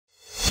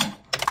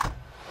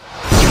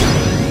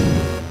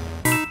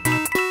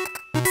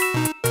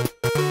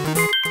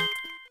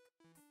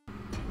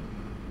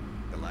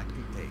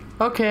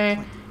Okay,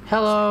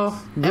 hello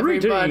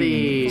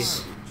everybody.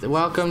 Greetings.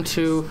 Welcome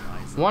to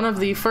one of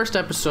the first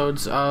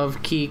episodes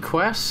of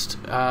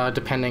KeyQuest,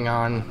 depending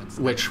on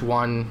which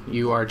one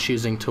you are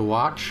choosing to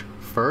watch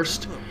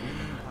first.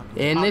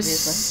 In this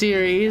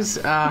series,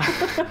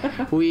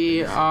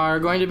 we are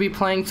going to be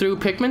playing through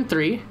Pikmin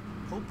 3.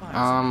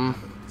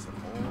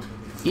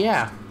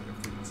 Yeah.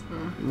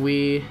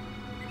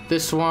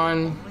 This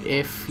one,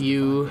 if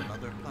you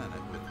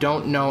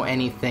don't know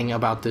anything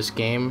about this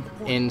game,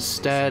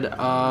 instead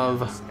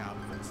of...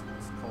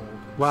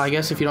 Well, I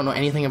guess if you don't know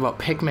anything about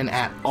Pikmin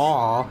at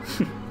all,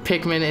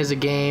 Pikmin is a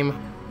game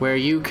where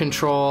you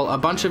control a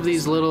bunch of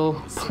these little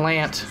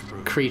plant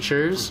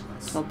creatures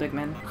Called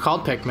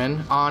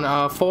Pikmin on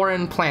a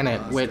foreign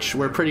planet, which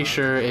we're pretty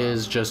sure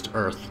is just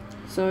Earth.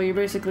 So you're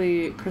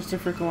basically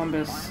Christopher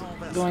Columbus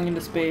going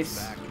into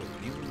space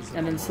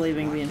and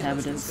enslaving the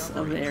inhabitants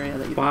of the area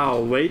that you... Wow,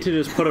 way to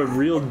just put a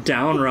real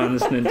downer on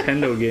this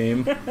Nintendo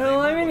game. Well,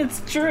 I mean, it's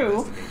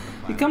true.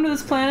 You come to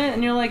this planet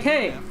and you're like,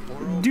 hey,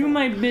 do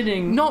my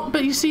bidding. No,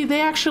 but you see,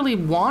 they actually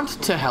want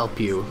to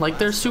help you. Like,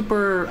 they're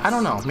super... I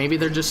don't know, maybe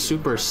they're just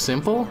super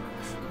simple.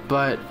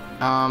 But,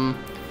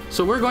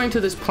 so we're going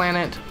to this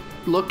planet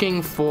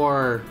looking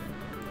for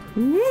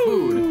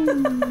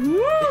food.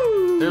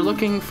 They're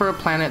looking for a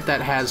planet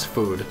that has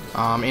food.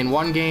 In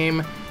one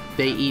game,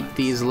 they eat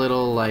these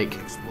little, like,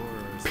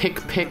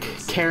 pick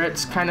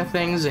carrots kind of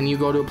things, and you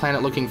go to a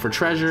planet looking for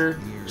treasure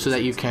so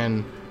that you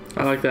can...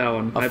 I like that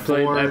one. I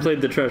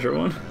played the treasure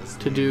one.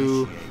 To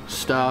do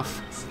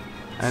stuff.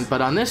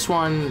 But on this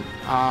one,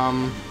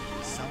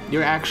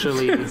 you're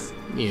actually,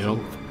 you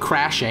know,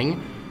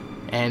 crashing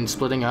and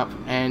splitting up,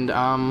 and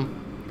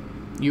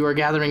you are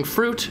gathering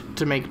fruit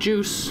to make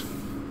juice.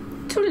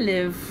 To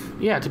live.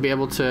 Yeah, to be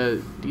able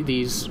to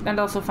these...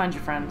 And also find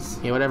your friends.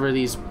 Yeah, whatever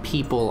these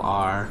people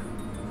are,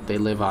 they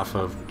live off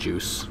of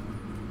juice.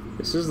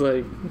 This is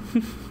like...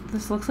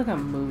 This looks like a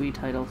movie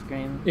title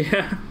screen.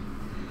 Yeah.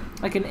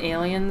 Like an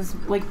Aliens,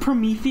 like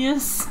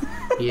Prometheus.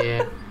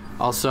 Yeah.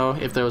 Also,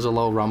 if there was a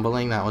low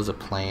rumbling, that was a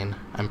plane.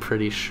 I'm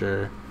pretty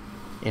sure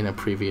in a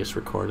previous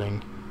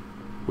recording,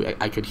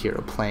 I could hear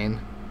a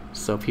plane.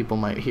 So people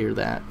might hear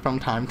that from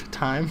time to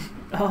time.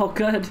 Oh,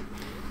 good.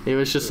 It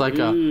was just like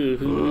a...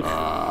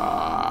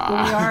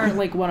 Well, we are,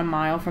 like, what, a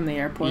mile from the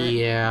airport?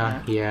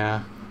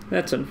 Yeah.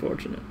 That's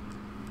unfortunate.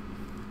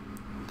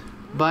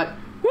 But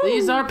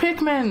these are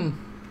Pikmin!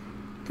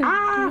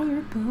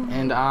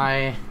 And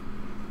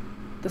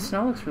The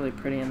snow looks really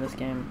pretty in this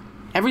game.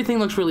 Everything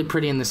looks really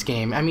pretty in this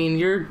game. I mean,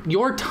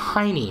 you're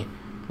tiny.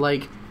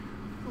 Like,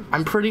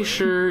 I'm pretty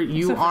sure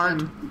you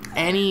aren't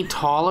any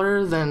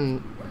taller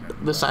than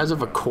the size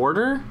of a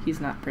quarter.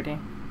 He's not pretty.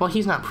 Well,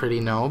 he's not pretty,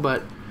 no,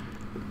 but...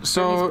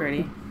 So... He's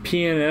pretty.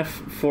 PNF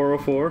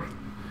 404.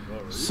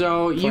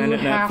 So you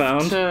Planet not have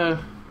found. to...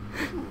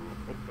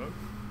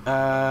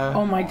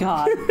 Oh my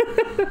god.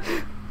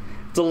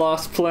 It's a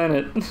lost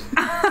planet.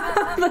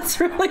 That's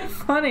really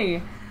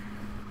funny.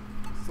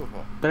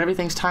 But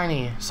everything's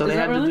tiny, so they Is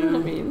had that really to do...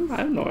 what it means? I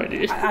have no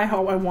idea.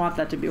 I want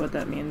that to be what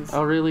that means.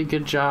 A really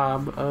good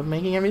job of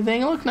making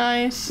everything look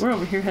nice. We're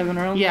over here having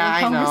our own Yeah,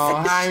 I know.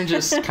 conversation. I'm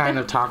just kind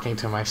of talking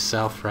to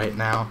myself right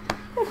now.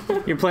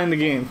 You're playing the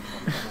game.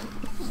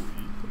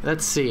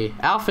 Let's see.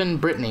 Alpha and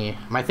Brittany.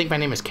 I think my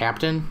name is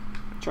Captain.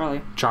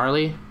 Charlie.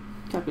 Charlie.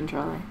 Captain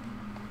Charlie.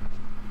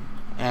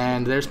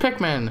 And there's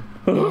Pikmin.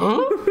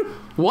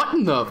 What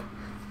in the...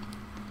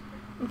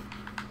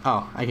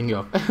 Oh, I can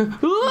go.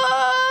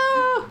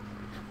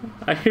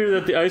 I hear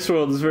that the ice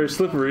world is very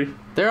slippery.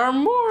 There are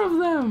more of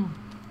them.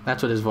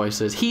 That's what his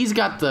voice is. He's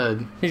got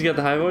the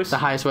high voice? the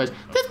highest voice.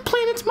 This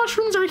planet's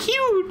mushrooms are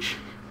huge.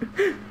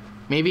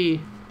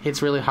 Maybe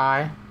it's really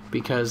high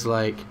because,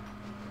 like,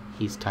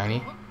 he's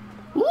tiny.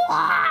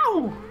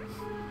 Wow.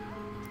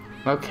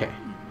 Okay.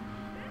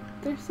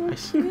 They're so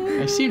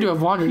cute. I seem to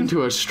have wandered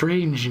into a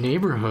strange You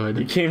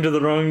neighborhood. came to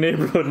the wrong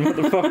neighborhood,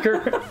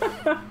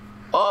 motherfucker.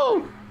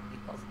 Oh!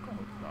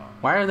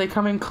 Why are they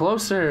coming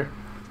closer?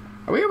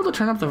 Are we able to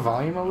turn up the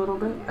volume a little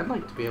bit? I'd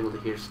like to be able to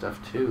hear stuff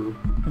too.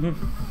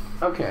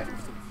 Okay.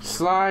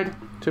 Slide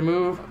to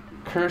move.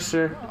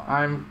 Cursor.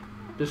 I'm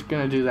just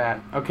gonna do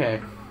that.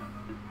 Okay.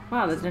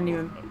 Wow, that didn't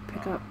even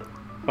pick up.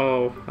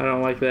 Oh, I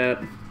don't like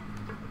that.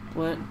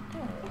 What?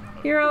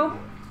 Hero!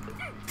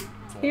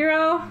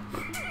 Hero!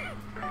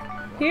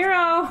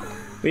 Hero!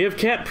 We have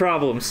cat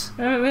problems.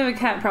 We have a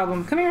cat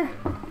problem. Come here.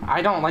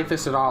 I don't like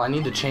this at all. I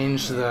need to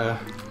change the...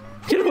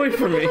 Get away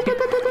from me.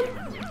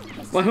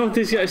 Why don't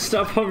these guys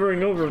stop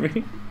hovering over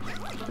me?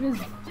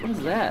 What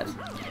is that?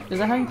 Is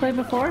that how you played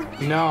before?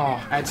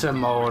 No, it's a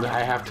mode.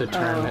 I have to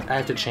turn it. I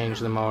have to change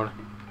the mode.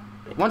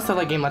 Once the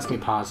game lets me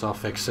pause, I'll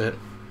fix it.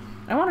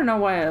 I want to know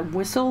why a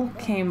whistle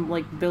came,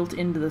 like, built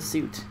into the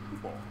suit.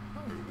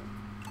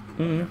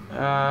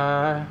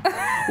 Well,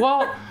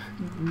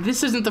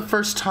 this isn't the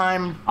first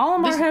time...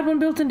 Olimar had one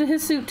built into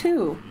his suit,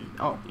 too.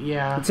 Oh,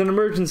 yeah. It's an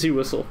emergency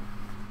whistle.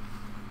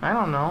 I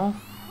don't know.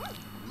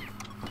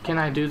 Can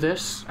I do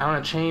this? I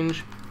want to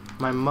change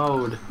my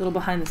mode. Little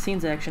behind the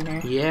scenes action here.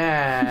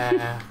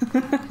 Yeah.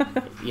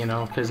 you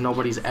know, because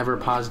nobody's ever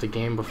paused a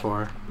game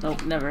before.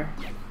 Nope, never.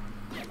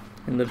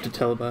 And live to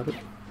tell about it.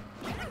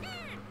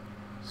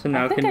 So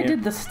now I think can I you...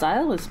 did the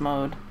stylus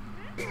mode.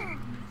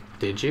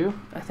 Did you?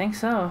 I think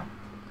so.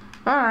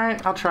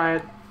 Alright, I'll try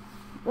it.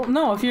 Well,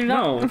 no, if you're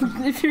not,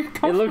 if you're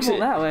comfortable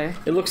that way.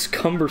 It looks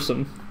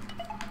cumbersome.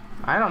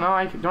 I don't know,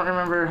 I don't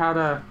remember how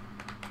to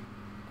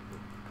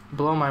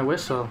blow my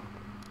whistle.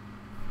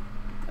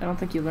 I don't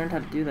think you learned how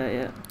to do that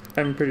yet.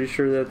 I'm pretty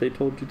sure that they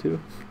told you to.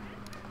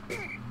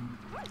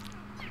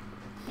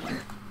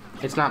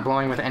 It's not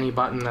blowing with any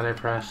button that I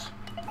press.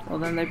 Well,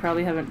 then they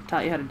probably haven't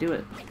taught you how to do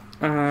it.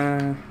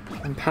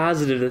 I'm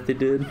positive that they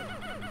did.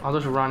 I'll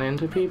just run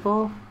into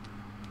people.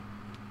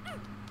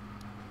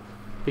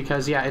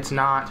 Because, yeah, it's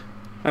not...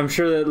 I'm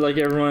sure that, like,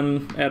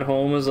 everyone at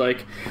home was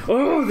like,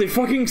 oh, they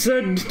fucking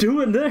said do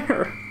it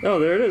there. Oh,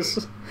 there it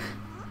is.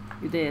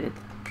 You did it.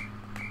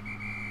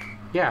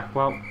 Yeah,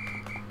 well...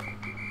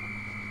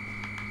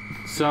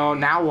 So,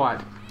 now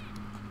what?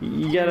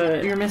 You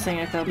gotta... You're missing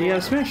a couple. You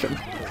gotta smash them.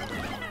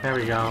 There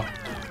we go.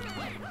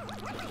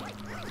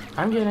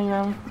 I'm getting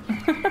them.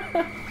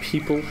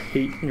 People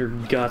hate your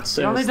guts.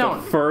 No, and they it's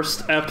don't. The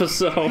first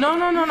episode.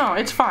 No,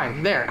 it's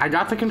fine. There, I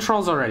got the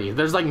controls already.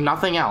 There's like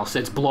nothing else.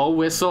 It's blow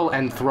whistle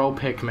and throw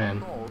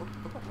Pikmin.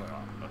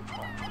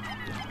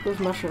 Those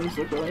mushrooms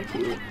look really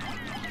cute.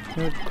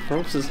 They're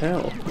gross as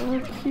hell.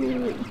 They're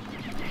cute.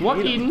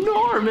 What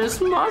enormous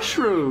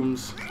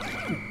mushrooms!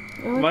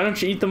 Why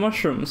don't you eat the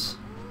mushrooms?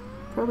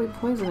 Probably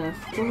poisonous.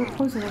 Those are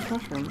poisonous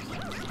mushrooms.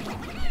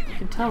 You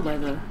can tell by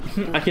the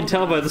I can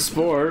tell by the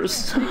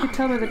spores. you can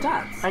tell by the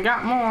dots. I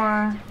got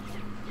more.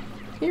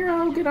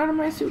 Hero, get out of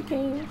my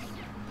suitcase.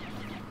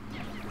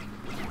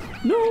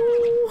 No!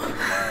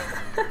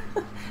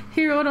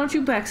 Hero, don't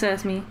you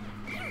backsass me.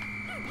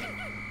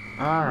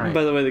 Alright.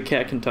 By the way, the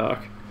cat can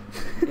talk.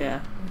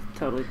 Yeah,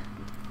 totally.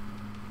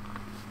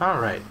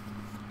 Alright.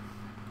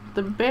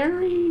 The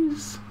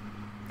berries.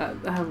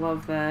 I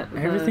love that.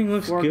 Everything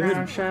looks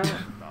foreground good. shot.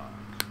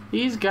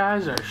 These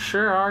guys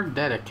are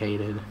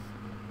dedicated.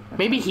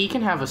 Maybe he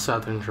can have a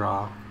southern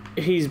draw.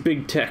 He's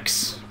Big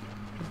Tex.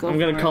 Go I'm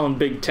gonna for call it. him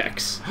Big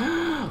Tex.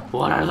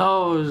 What are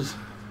those?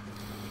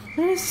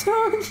 They're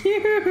so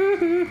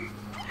cute.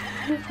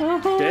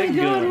 Oh my Dead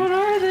god, good. what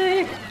are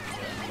they?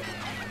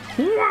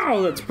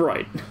 Wow, that's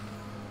bright.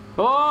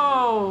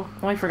 Oh!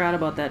 Oh, I forgot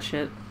about that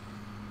shit.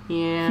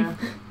 Yeah.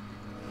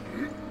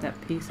 That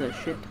piece of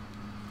shit.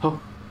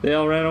 Oh. They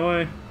all ran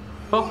away.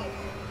 Oh.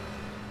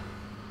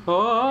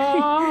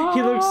 Oh!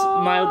 He looks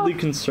mildly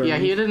concerned. Yeah,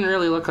 he didn't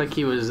really look like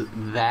he was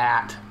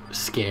that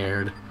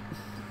scared.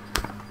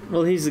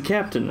 Well, he's the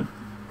captain.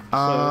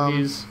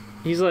 So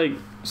he's like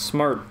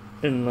smart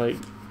and like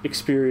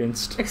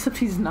experienced. Except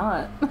he's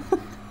not.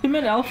 Him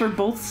and Elf are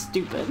both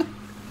stupid.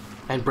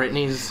 And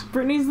Brittany's...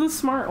 Brittany's the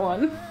smart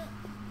one.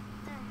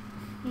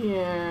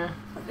 Yeah.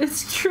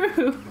 It's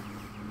true.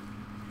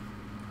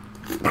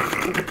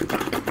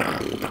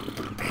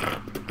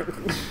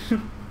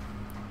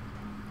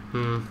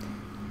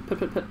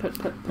 Put.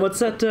 What's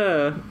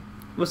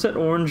that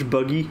orange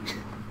buggy?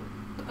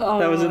 Oh,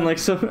 That was in like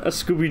a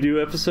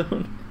Scooby-Doo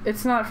episode.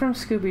 It's not from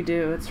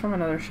Scooby-Doo. It's from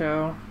another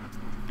show.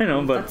 I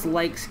know, but That's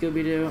like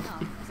Scooby-Doo.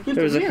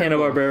 there was a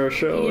Hanna-Barbera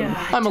show.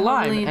 Yeah, I'm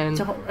alive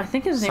and I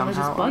think his name was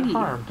just somehow Buggy.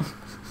 unharmed.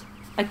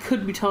 I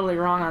could be totally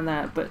wrong on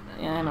that, but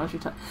yeah, I know what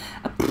you're talking.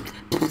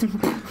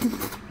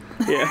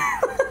 Yeah,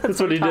 that's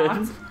what he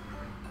did.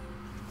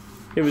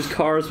 It was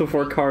Cars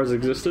before Cars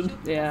existed.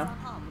 Yeah.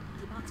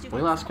 We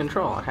lost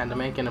control and had to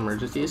make an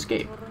emergency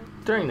escape.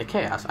 During the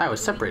chaos, I was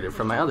separated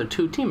from my other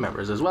 2 team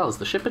members as well as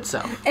the ship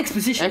itself.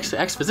 Exposition.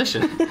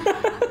 Exposition.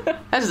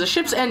 As the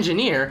ship's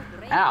engineer,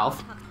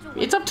 Alf,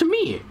 it's up to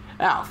me,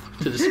 Alf,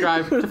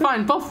 to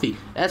find both the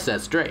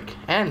SS Drake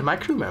and my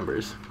crew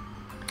members.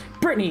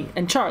 Brittany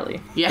and Charlie.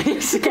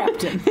 Yes.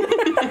 Captain.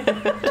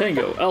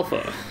 Tango,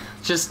 Alpha.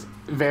 Just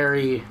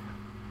very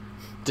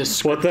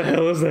descriptive. What the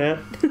hell is that?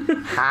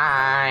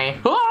 Hi.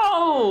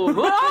 Whoa!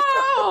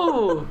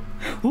 Whoa!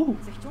 Ooh.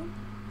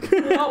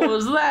 What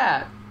was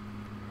that?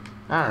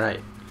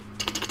 Alright.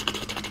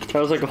 That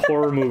was like a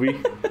horror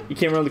movie. You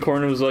came around the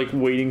corner and it was like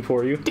waiting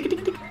for you.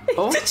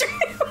 Oh,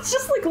 It's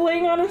just like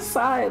laying on his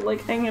side,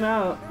 like hanging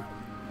out.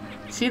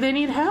 see, they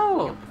need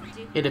help.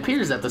 It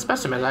appears that the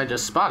specimen I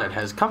just spotted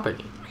has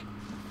company.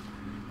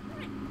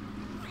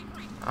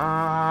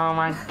 Oh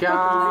my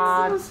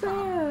god. So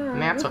sad.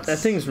 And that's what's... That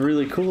thing's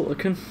really cool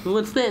looking.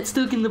 What's that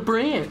stuck in the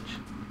branch?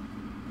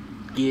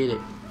 Get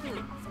it.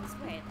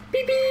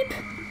 Beep beep.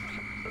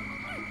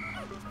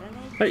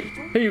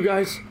 Hey, you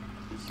guys.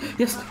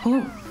 Yes.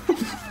 Hello.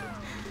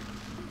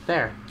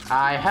 There.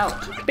 I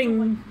helped.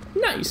 Bing.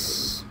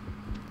 Nice.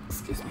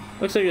 Excuse me.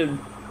 Looks like a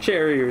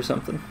cherry or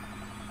something.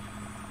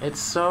 It's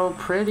so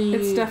pretty.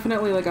 It's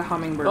definitely like a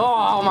hummingbird.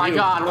 Oh my Ew.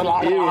 god.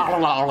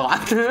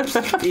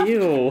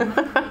 Ew.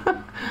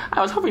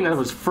 I was hoping that it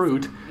was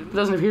fruit. It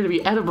doesn't appear to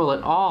be edible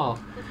at all.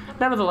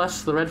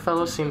 Nevertheless, the red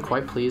fellows seem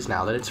quite pleased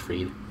now that it's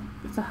freed.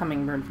 It's a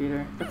hummingbird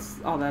feeder. That's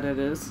all that it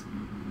is.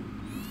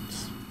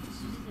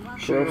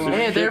 Sure. Ropes are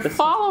Hey, they're shit.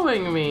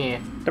 following me.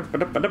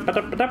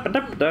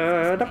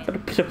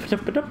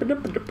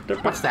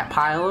 What's that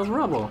pile of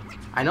rubble?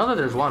 I know that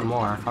there's one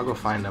more. I'll go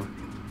find him.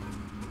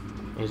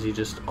 Is he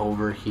just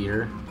over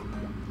here?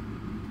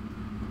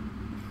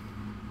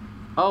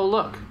 Oh,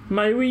 look.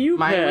 My Wii U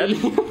My pad.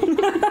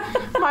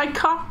 my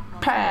cop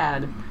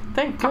pad.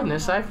 Thank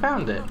goodness I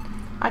found it.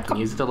 I can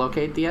use it to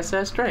locate the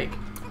SS Drake.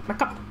 My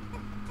cup.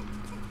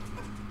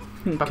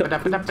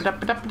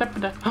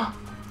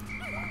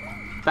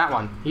 That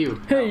one.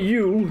 You. Hey,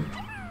 you.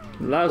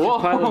 Lousy Whoa.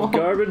 pile of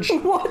garbage.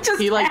 What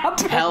just He like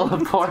happened?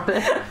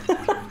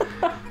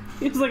 teleported.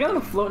 He's like, I'm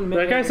gonna float in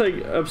midair. That guy's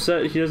like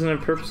upset he doesn't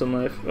have purpose in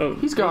life. Oh,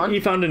 He's gone. He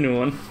found a new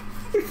one.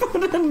 He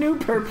found a new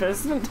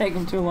purpose. It didn't take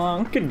him too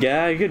long. Good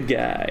guy, good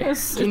guy.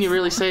 Can you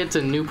really say it's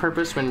a new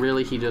purpose when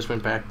really he just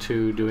went back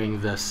to doing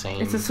the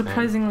same It's a thing?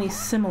 surprisingly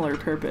similar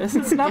purpose.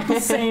 It's not the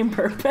same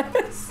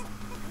purpose.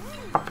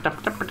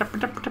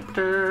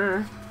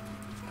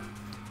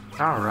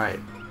 Alright.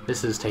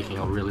 This is taking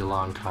a really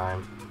long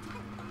time.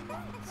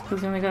 It's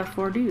because we only got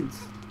 4 dudes.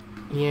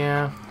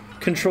 Yeah.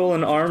 Control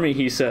an army,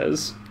 he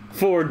says.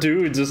 4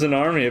 dudes is an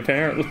army,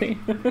 apparently.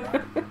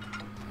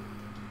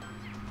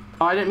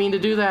 Oh, I didn't mean to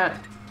do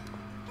that.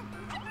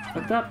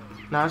 What's up?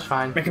 No, it's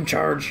fine. Make him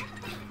charge.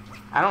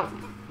 I don't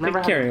remember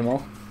how Carry them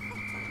all.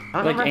 I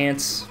don't Like remember,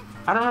 ants.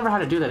 I don't remember how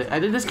to do that.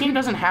 This game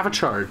doesn't have a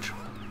charge.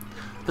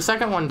 The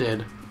second one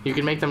did. You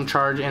can make them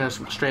charge in a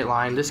straight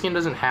line. This game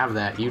doesn't have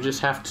that. You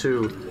just have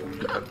to...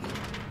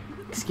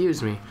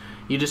 Excuse me.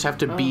 You just have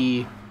to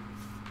be...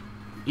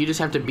 You just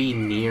have to be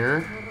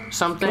near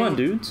something. Come on,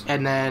 dudes.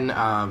 And then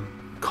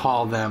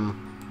call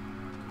them...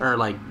 Or,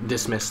 like,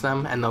 dismiss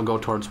them, and they'll go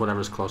towards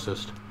whatever's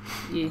closest.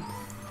 Yeah.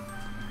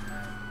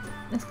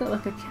 It's got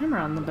like a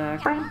camera on the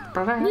back.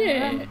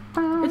 Yeah.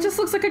 It just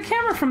looks like a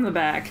camera from the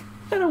back.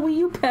 And a Wii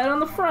U pad on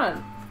the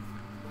front.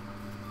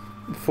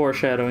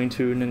 Foreshadowing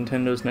to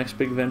Nintendo's next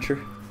big venture.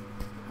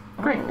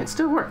 Great, Oh. it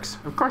still works.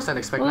 Of course, I'd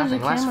expect Well, there's a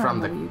nothing less camera from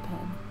on the the Wii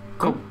pad.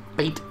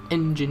 Cobate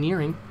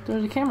Engineering.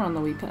 There's a camera on the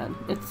Wii pad.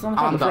 It's on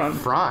the On front. the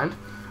front.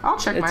 I'll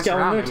check my It's got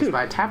one there, surroundings too.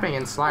 by tapping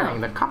and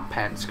sliding the cop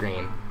pad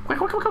screen. Quick,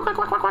 quick, quick, quick,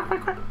 quick, quick, quick,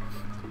 quick, quick.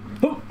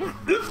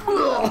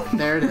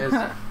 There it is.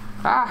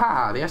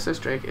 Aha, the SS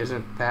Drake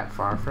isn't that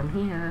far from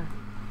here.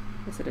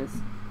 Yes, it is.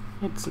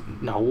 It's...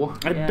 No.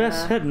 I'd Yeah.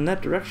 best head in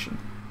that direction.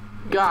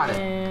 Got it.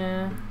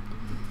 Yeah.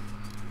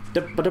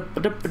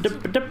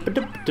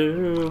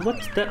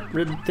 What's that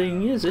red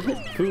thing? Is it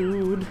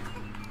food?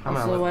 I'm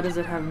So gonna why does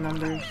it have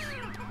numbers?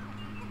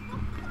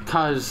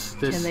 Cause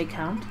this... Can they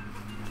count?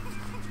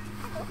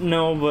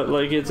 No, but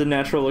like it's a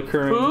natural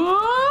occurring.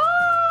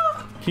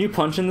 Can you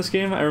punch in this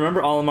game? I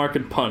remember Olimar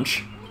could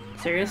punch.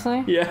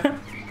 Seriously? Yeah.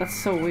 That's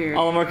so weird.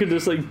 Olimar could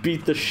just like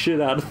beat the shit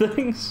out of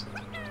things.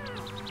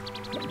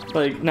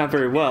 Like, not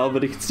very well,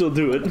 but he could still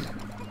do it.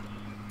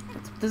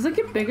 Does it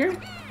get bigger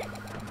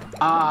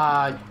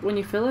when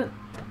you fill it?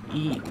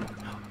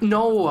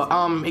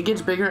 No, it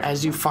gets bigger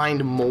as you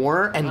find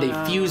more and they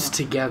fuse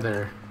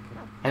together.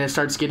 And it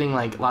starts getting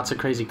like lots of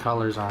crazy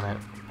colors on it.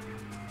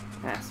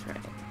 That's right.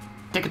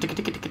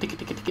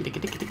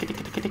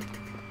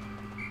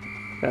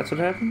 That's what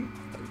happened?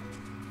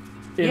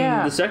 In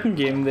Yeah. the second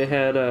game, they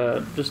had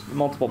just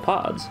multiple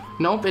pods.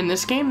 Nope, in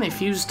this game they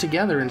fuse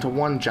together into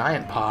one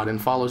giant pod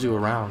and follows you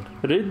around.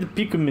 Raid the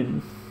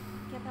Pikmin.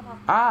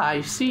 Ah,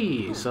 I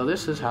see. So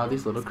this is how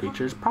these little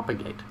creatures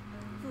propagate.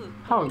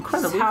 How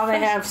incredible. How they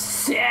have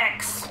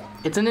sex.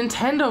 It's a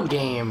Nintendo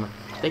game.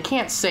 They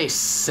can't say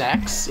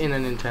sex in a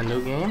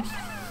Nintendo game.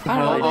 I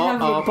don't know. They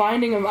have Oh. the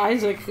Binding of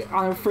Isaac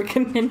on a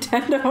freaking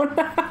Nintendo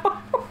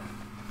now.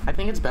 I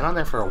think it's been on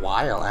there for a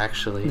while,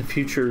 actually. The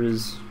future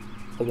is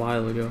a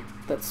while ago.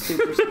 That's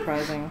super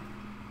surprising.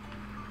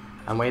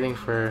 I'm waiting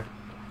for...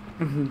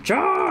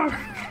 Charge!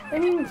 I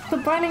mean, the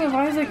Binding of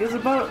Isaac is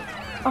about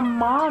a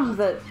mom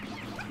that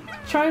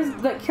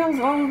kills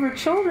all of her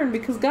children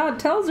because God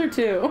tells her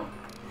to,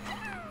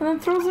 and then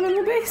throws them in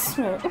the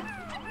basement.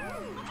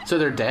 So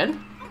they're dead?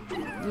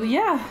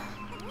 Yeah,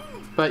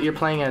 But you're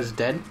playing as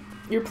dead?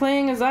 you're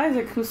playing as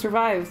Isaac who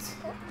survived,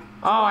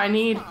 Oh, I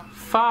need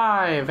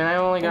 5, and I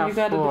only and got you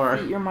got to 4.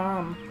 defeat your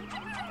mom.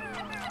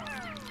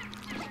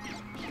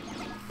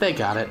 They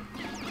got it.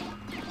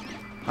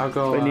 I'll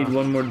go... I need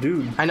one more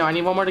dude. I know, I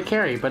need one more to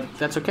carry, but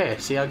that's okay.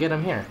 See, I'll get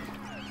him here.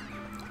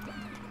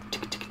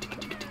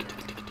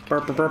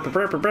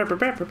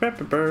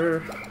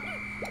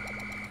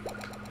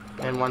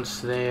 And once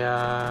they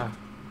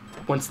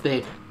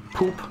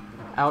poop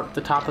out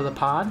the top of the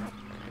pod,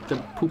 the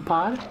poop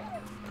pod,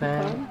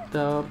 then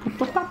the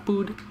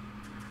poop.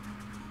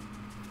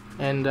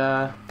 And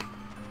I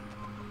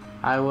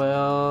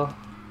will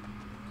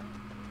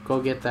go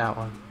get that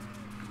one.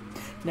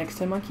 Next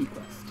time on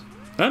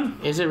KeyQuest. Done?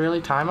 Is it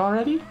really time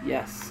already?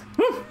 Yes.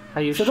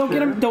 Are you So sure?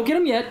 don't get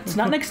him yet. It's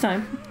not next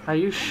time. Are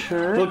you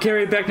sure? We'll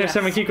carry it back next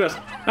time on KeyQuest.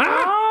 Ah!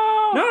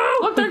 Oh!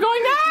 No! Look, they're going